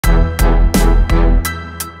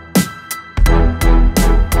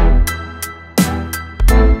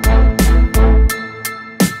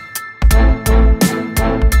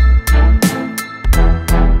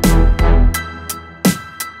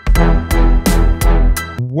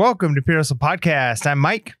welcome to PHP Podcast. I'm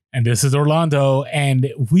Mike. And this is Orlando.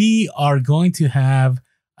 And we are going to have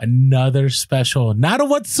another special, not a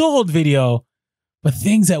what sold video, but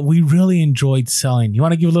things that we really enjoyed selling. You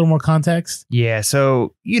want to give a little more context? Yeah.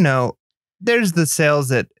 So, there's the sales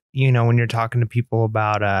that, when you're talking to people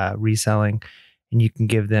about reselling, and you can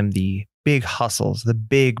give them the big hustles, the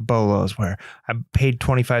big bolos where I paid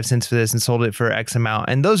 25 cents for this and sold it for X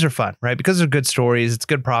amount. And those are fun, right? Because they're good stories. It's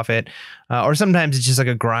good profit. Or sometimes it's just like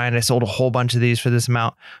a grind. I sold a whole bunch of these for this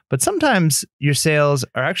amount. But sometimes your sales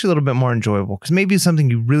are actually a little bit more enjoyable because maybe it's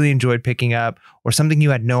something you really enjoyed picking up or something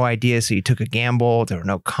you had no idea. So you took a gamble. There were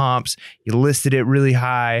no comps. You listed it really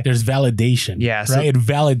high. There's validation. Yeah. Right? It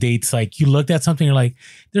validates, like you looked at something, you're like,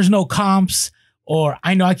 there's no comps. Or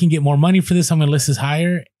I know I can get more money for this. I'm going to list this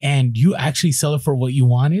higher. And you actually sell it for what you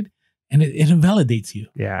wanted. And it invalidates you.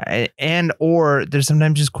 Yeah. Or there's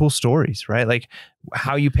sometimes just cool stories, right? Like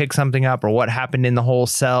how you pick something up or what happened in the whole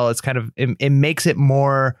sell. It's kind of, it makes it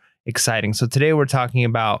more exciting. So today we're talking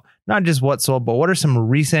about not just what sold, but what are some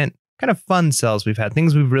recent kind of fun sells we've had,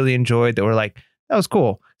 things we've really enjoyed that were like, that was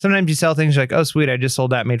cool. Sometimes you sell things, you're like, oh, sweet, I just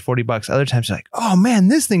sold that, made $40. Other times you're like, oh man,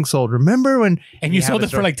 this thing sold. Remember when? And you sold it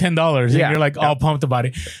for like $10 and you're like all pumped about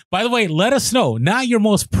it. By the way, let us know, not your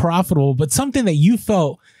most profitable, but something that you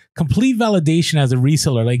felt complete validation as a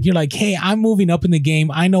reseller. Like you're like, hey, I'm moving up in the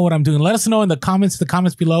game. I know what I'm doing. Let us know in the comments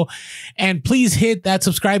below. And please hit that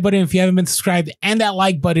subscribe button if you haven't been subscribed and that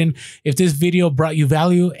like button if this video brought you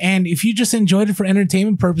value. And if you just enjoyed it for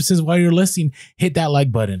entertainment purposes while you're listening, hit that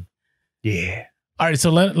like button. Yeah. All right,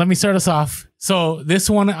 so let me start us off. So this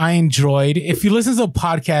one I enjoyed. If you listen to the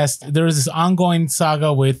podcast, there was this ongoing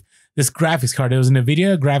saga with this graphics card. It was a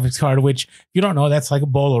NVIDIA graphics card, which if you don't know, that's like a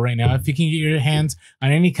bolo right now. If you can get your hands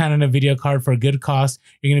on any kind of NVIDIA card for a good cost,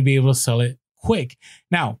 you're going to be able to sell it quick.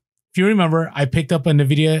 Now, if you remember, I picked up a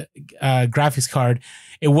NVIDIA graphics card.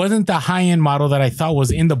 It wasn't the high-end model that I thought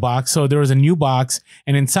was in the box. So there was a new box,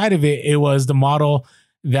 and inside of it, it was the model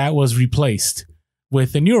that was replaced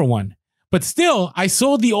with the newer one. But still, I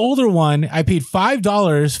sold the older one. I paid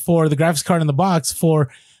 $5 for the graphics card in the box for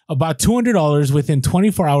about $200 within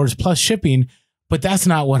 24 hours plus shipping. But that's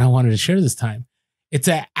not what I wanted to share this time. It's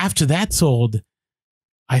that after that sold,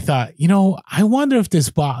 I thought, I wonder if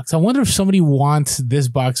I wonder if somebody wants this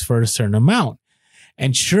box for a certain amount.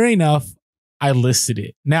 And sure enough, I listed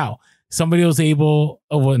it. Now, somebody was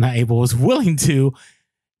was willing to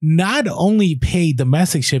not only pay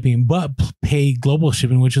domestic shipping, but pay global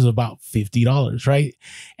shipping, which is about $50, right?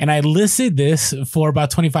 And I listed this for about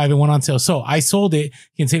 $25 and went on sale. So I sold it.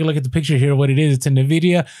 You can take a look at the picture here, what it is. It's a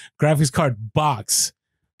NVIDIA graphics card box.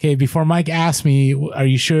 Okay, before Mike asked me, are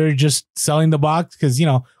you sure just selling the box? Because, we've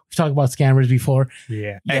talked about scammers before.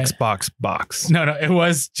 Yeah. Xbox box. No, it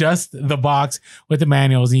was just the box with the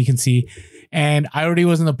manuals, and you can see. And I already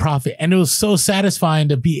was in the profit. And it was so satisfying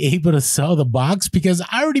to be able to sell the box because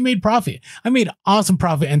I already made profit. I made awesome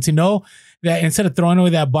profit. And to know that instead of throwing away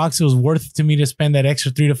that box, it was worth it to me to spend that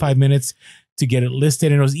extra 3 to 5 minutes to get it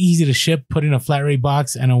listed. And it was easy to ship, put in a flat rate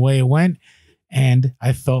box, and away it went. And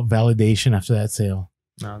I felt validation after that sale.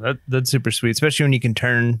 No, that's super sweet, especially when you can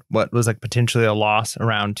turn what was like potentially a loss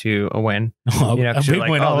around to a win. A big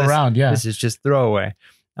win all around. Yeah. This is just throwaway.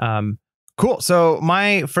 Cool. So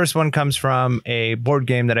my first one comes from a board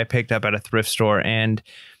game that I picked up at a thrift store. And,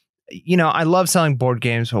 I love selling board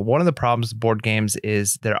games, but one of the problems with board games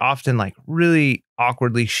is they're often like really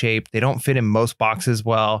awkwardly shaped. They don't fit in most boxes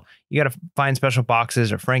well. You got to find special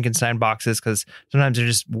boxes or Frankenstein boxes because sometimes they're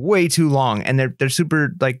just way too long and they're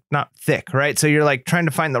super like not thick, right? So you're like trying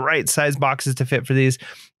to find the right size boxes to fit for these.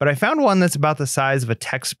 But I found one that's about the size of a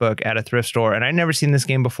textbook at a thrift store, and I'd never seen this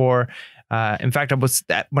game before. In fact,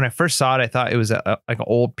 when I first saw it, I thought it was like an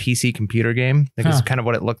old PC computer game. I think it's kind of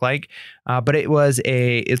what it looked like. But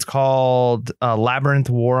it's called Labyrinth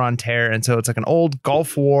War on Terror. And so it's like an old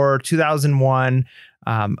Gulf War 2001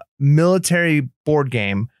 military board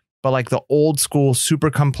game, but like the old school, super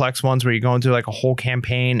complex ones where you're going through like a whole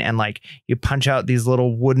campaign and like you punch out these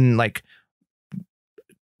little wooden, like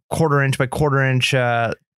 1/4 inch by 1/4 inch,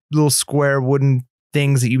 little square wooden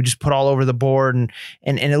things that you would just put all over the board,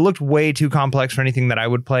 and it looked way too complex for anything that I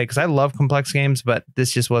would play because I love complex games, but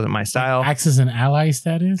this just wasn't my style. Axis and Allies,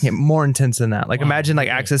 that is? Yeah, more intense than that. Like imagine like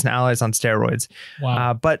Axis and Allies on steroids.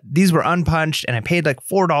 Wow. But these were unpunched, and I paid like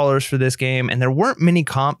 $4 for this game, and there weren't many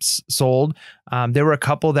comps sold. There were a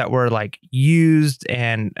couple that were like used,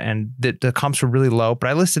 and the comps were really low, but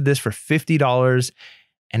I listed this for $50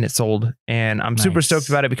 and it sold, and I'm super stoked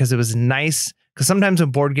about it because it was nice. Because sometimes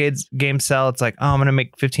when board games sell, it's like, oh, I'm going to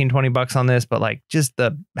make $15-20 on this. But like just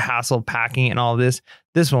the hassle of packing and all of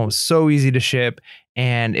this one was so easy to ship.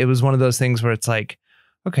 And it was one of those things where it's like,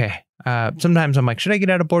 okay. Sometimes I'm like, should I get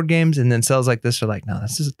out of board games? And then sales like this are like, no,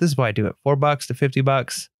 this is why I do it. $4 to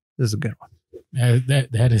 $50. This is a good one.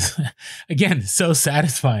 That is, again, so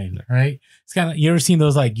satisfying, right? It's kind of, you ever seen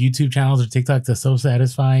those like YouTube channels or TikToks that's so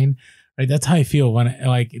satisfying, right? That's how I feel when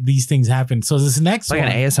like these things happen. So this next like one,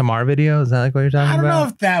 an ASMR video. Is that like what you're talking about? I don't know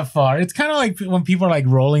if that far. It's kind of like when people are like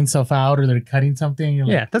rolling stuff out or they're cutting something. You're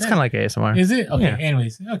Yeah, like, that's kind of like ASMR. Is it? Okay. Yeah.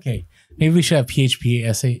 Anyways, okay. Maybe we should have PHP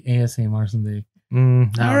ASMR someday.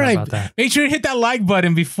 All right. Make sure you hit that like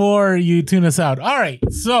button before you tune us out. All right.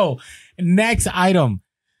 So next item.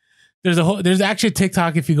 There's actually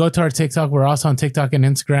TikTok. If you go to our TikTok, we're also on TikTok and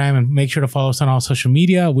Instagram, and make sure to follow us on all social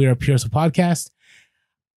media. We are Pure Hustle Podcast.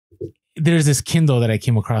 There's this Kindle that I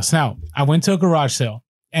came across. Now, I went to a garage sale,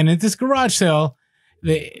 and at this garage sale,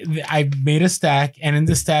 I made a stack, and in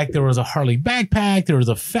the stack, there was a Harley backpack, there was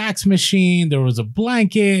a fax machine, there was a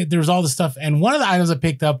blanket, there was all this stuff. And one of the items I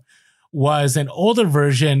picked up was an older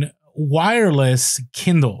version wireless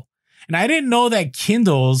Kindle. And I didn't know that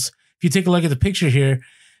Kindles, if you take a look at the picture here,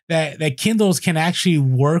 that Kindles can actually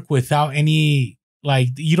work without any, like,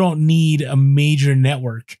 you don't need a major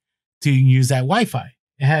network to use that Wi-Fi.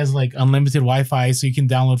 It has like unlimited Wi-Fi, so you can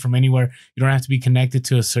download from anywhere. You don't have to be connected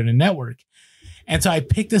to a certain network. And so I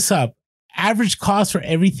picked this up. Average cost for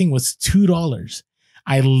everything was $2.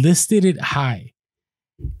 I listed it high,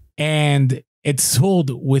 and it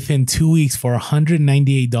sold within 2 weeks for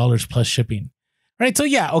 $198 plus shipping. Right. So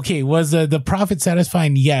yeah, okay. Was the profit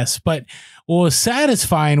satisfying? Yes. But what was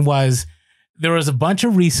satisfying was there was a bunch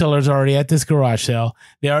of resellers already at this garage sale.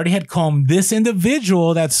 They already had combed. This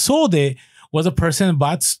individual that sold it was a person that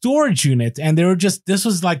bought storage units, and they were this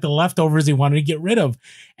was like the leftovers they wanted to get rid of.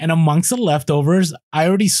 And amongst the leftovers, I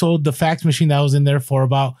already sold the fax machine that was in there for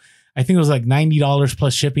about, I think it was like $90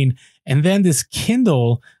 plus shipping. And then this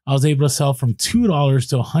Kindle, I was able to sell from $2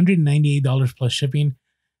 to $198 plus shipping.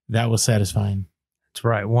 That was satisfying. That's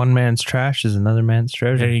right. One man's trash is another man's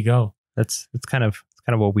treasure. There you go. That's kind of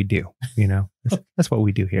what we do, you know. That's what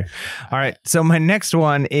we do here. All right. So my next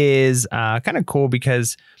one is kind of cool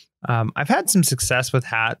because I've had some success with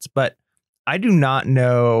hats, but I do not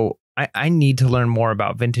know. I need to learn more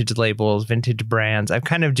about vintage labels, vintage brands. I've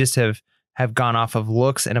kind of just have gone off of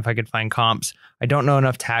looks, and if I could find comps. I don't know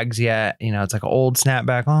enough tags yet. You know, it's like an old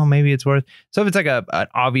snapback. Oh, maybe it's worth. So if it's like an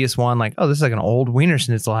obvious one, like, oh, this is like an old Wiener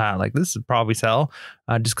Schnitzel hat, like this would probably sell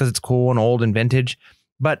just because it's cool and old and vintage.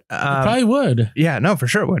 But it probably would. Yeah, no, for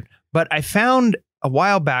sure it would. But I found a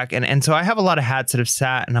while back, and so I have a lot of hats that have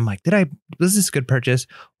sat, and I'm like, was this a good purchase?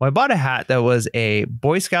 Well, I bought a hat that was a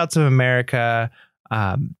Boy Scouts of America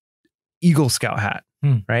Eagle Scout hat,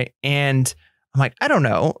 right? And I'm like, I don't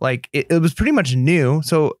know, like it was pretty much new.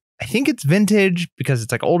 So I think it's vintage because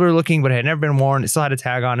it's like older looking, but it had never been worn. It still had a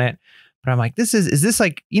tag on it. But I'm like, is this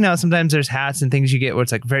like, you know, sometimes there's hats and things you get where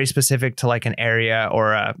it's like very specific to like an area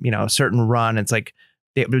or a, you know, a certain run. It's like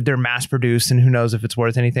they're mass produced and who knows if it's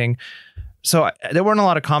worth anything. So there weren't a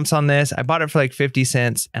lot of comps on this. I bought it for like 50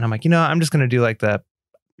 cents and I'm like, you know, I'm just going to do like a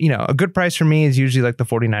good price for me is usually like the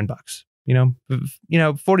 $49,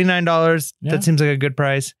 $49. Yeah. That seems like a good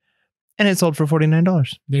price. And it sold for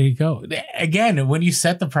 $49. There you go. Again, when you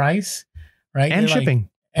set the price, right? And shipping.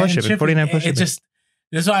 Like, plus shipping. 49 plus shipping. This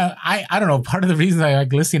is why I don't know. Part of the reason I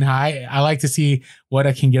like listing high, I like to see what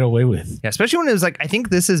I can get away with. Yeah, especially when it was like, I think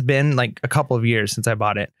this has been like a couple of years since I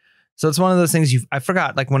bought it. So it's one of those things I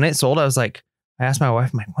forgot. Like when it sold, I was like, I asked my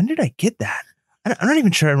wife, I'm like, when did I get that? I'm not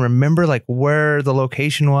even sure I remember like where the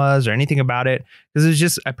location was or anything about it. Because it was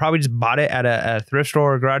just, I probably just bought it at a thrift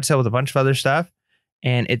store or garage sale with a bunch of other stuff.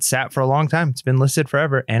 And it sat for a long time. It's been listed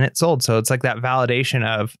forever and it sold. So it's like that validation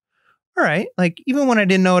of, all right, like even when I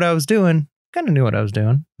didn't know what I was doing, kind of knew what I was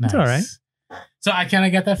doing. Nice. It's all right. So I kind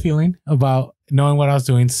of got that feeling about knowing what I was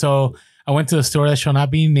doing. So I went to a store that shall not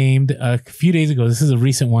be named a few days ago. This is a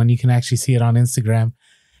recent one. You can actually see it on Instagram.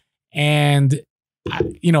 And,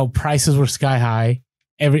 you know, prices were sky high.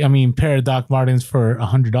 Pair of Doc Martens for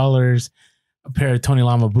 $100, a pair of Tony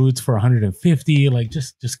Lama boots for $150, like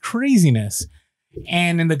just craziness.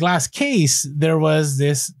 And in the glass case, there was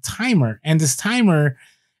this timer, and this timer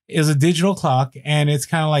is a digital clock, and it's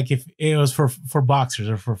kind of like if it was for boxers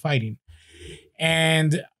or for fighting.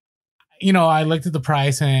 And, you know, I looked at the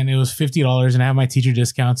price and it was $50 and I have my teacher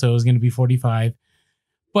discount. So it was going to be $45.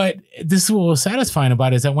 But this is what was satisfying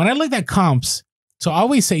about it is that when I looked at comps, so I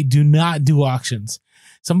always say, do not do auctions.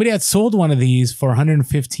 Somebody had sold one of these for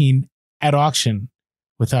 $115 at auction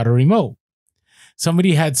without a remote.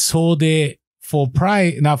 Somebody had sold it full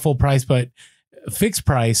price, not full price, but fixed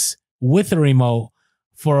price with a remote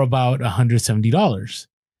for about $170.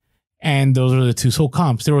 And those are the two sold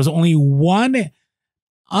comps. There was only one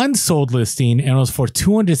unsold listing, and it was for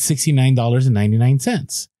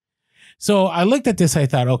 $269.99. So I looked at this. I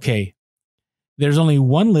thought, okay, there's only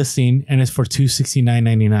one listing and it's for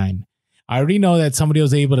 $269.99. I already know that somebody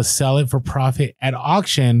was able to sell it for profit at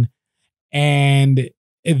auction, and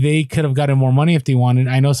they could have gotten more money if they wanted.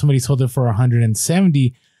 I know somebody sold it for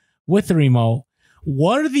 $170 with the remote.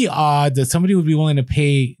 What are the odds that somebody would be willing to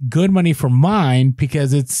pay good money for mine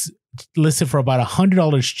because it's listed for about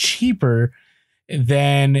 $100 cheaper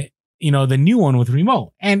than, you know, the new one with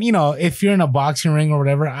remote? And, you know, if you're in a boxing ring or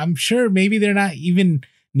whatever, I'm sure maybe they're not even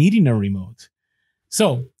needing a remote.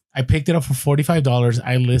 So I picked it up for $45.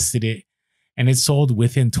 I listed it and it sold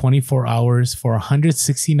within 24 hours for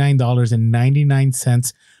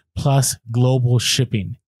 $169.99 plus global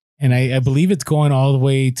shipping. And I believe it's going all the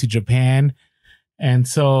way to Japan. And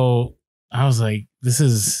so I was like, this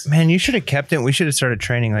is... Man, you should have kept it. We should have started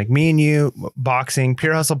training. Like me and you, boxing,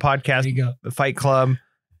 Pure Hustle podcast, Fight Club.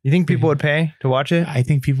 You think people would pay to watch it? I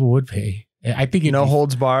think people would pay. I think no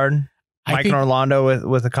holds barred. Mike and Orlando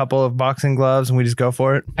with a couple of boxing gloves, and we just go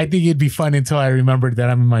for it. I think it'd be fun until I remembered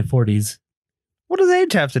that I'm in my 40s. What does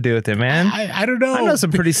age have to do with it, man? I don't know. I know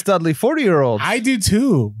some pretty studly 40-year-olds. I do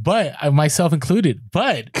too, but myself included.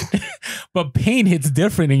 But pain hits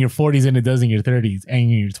different in your 40s than it does in your 30s and in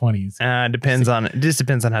your 20s. It just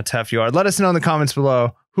depends on how tough you are. Let us know in the comments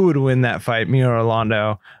below who would win that fight, me or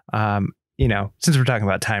Orlando. You know, since we're talking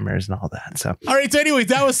about timers and all that. So, all right. So anyways,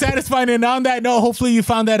 that was satisfying. And on that note, hopefully you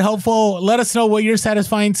found that helpful. Let us know what your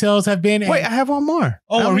satisfying sales have been. Wait, I have one more.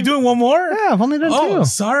 Oh, are we doing one more? Yeah, I've only done two. Oh,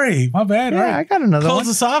 sorry. My bad. Yeah, all right. I got another one. Close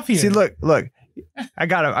us off here. See, look. I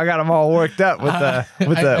got them all worked up with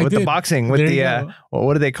the boxing, with the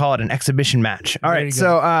what do they call it? An exhibition match. All right.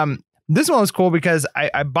 So this one was cool because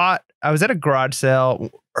I was at a garage sale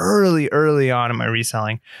early on in my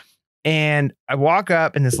reselling. And I walk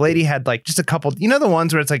up and this lady had like just a couple, you know, the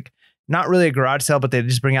ones where it's like not really a garage sale, but they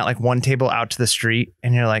just bring out like one table out to the street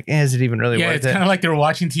and you're like, is it even really worth it? Yeah, it's kind of like they're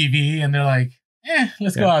watching TV and they're like,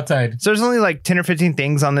 let's go outside. So there's only like 10 or 15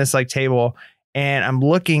 things on this like table. And I'm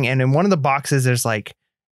looking, and in one of the boxes, there's like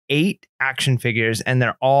 8 action figures, and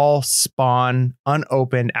they're all Spawn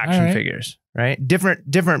unopened action figures, right?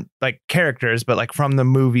 Different like characters, but like from the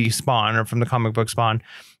movie Spawn or from the comic book Spawn.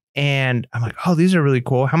 And I'm like, oh, these are really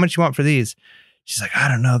cool. How much you want for these? She's like, I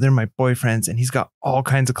don't know. They're my boyfriend's, and he's got all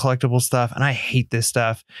kinds of collectible stuff, and I hate this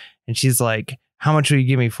stuff. And she's like, how much will you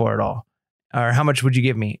give me for it all? Or how much would you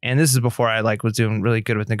give me? And this is before I like was doing really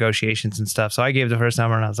good with negotiations and stuff. So I gave the first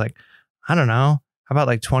number, and I was like, I don't know. How about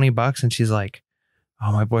like $20? And she's like,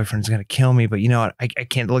 oh, my boyfriend's going to kill me, but you know what? I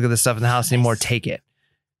can't look at this stuff in the house anymore. Take it.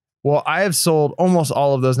 Well, I have sold almost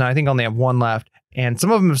all of those now. I think I only have one left. And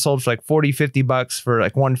some of them have sold for like $40-$50 for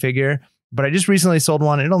like one figure. But I just recently sold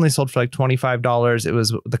one. It only sold for like $25. It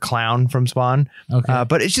was the clown from Spawn. Okay.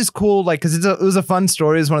 But it's just cool, like, because it was a fun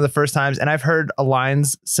story. It was one of the first times. And I've heard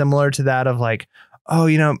lines similar to that of like, oh,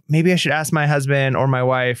 you know, maybe I should ask my husband or my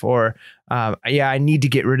wife, or yeah, I need to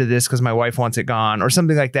get rid of this because my wife wants it gone, or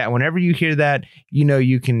something like that. Whenever you hear that, you know,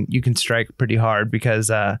 you can strike pretty hard,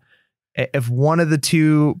 because if one of the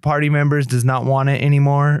two party members does not want it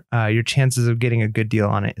anymore, your chances of getting a good deal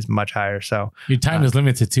on it is much higher. So your time is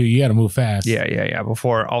limited too. You got to move fast. Yeah.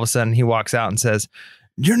 Before all of a sudden he walks out and says,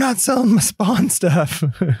 you're not selling my Spawn stuff.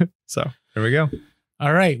 So there we go.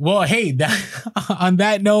 All right. Well, hey, on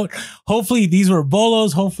that note, hopefully these were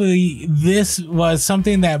bolos. Hopefully this was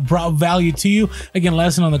something that brought value to you. Again, let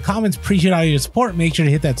us know in the comments. Appreciate all your support. Make sure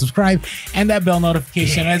to hit that subscribe and that bell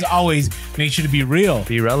notification. As always, make sure to be real,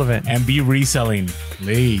 be relevant, and be reselling.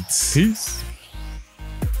 Peace.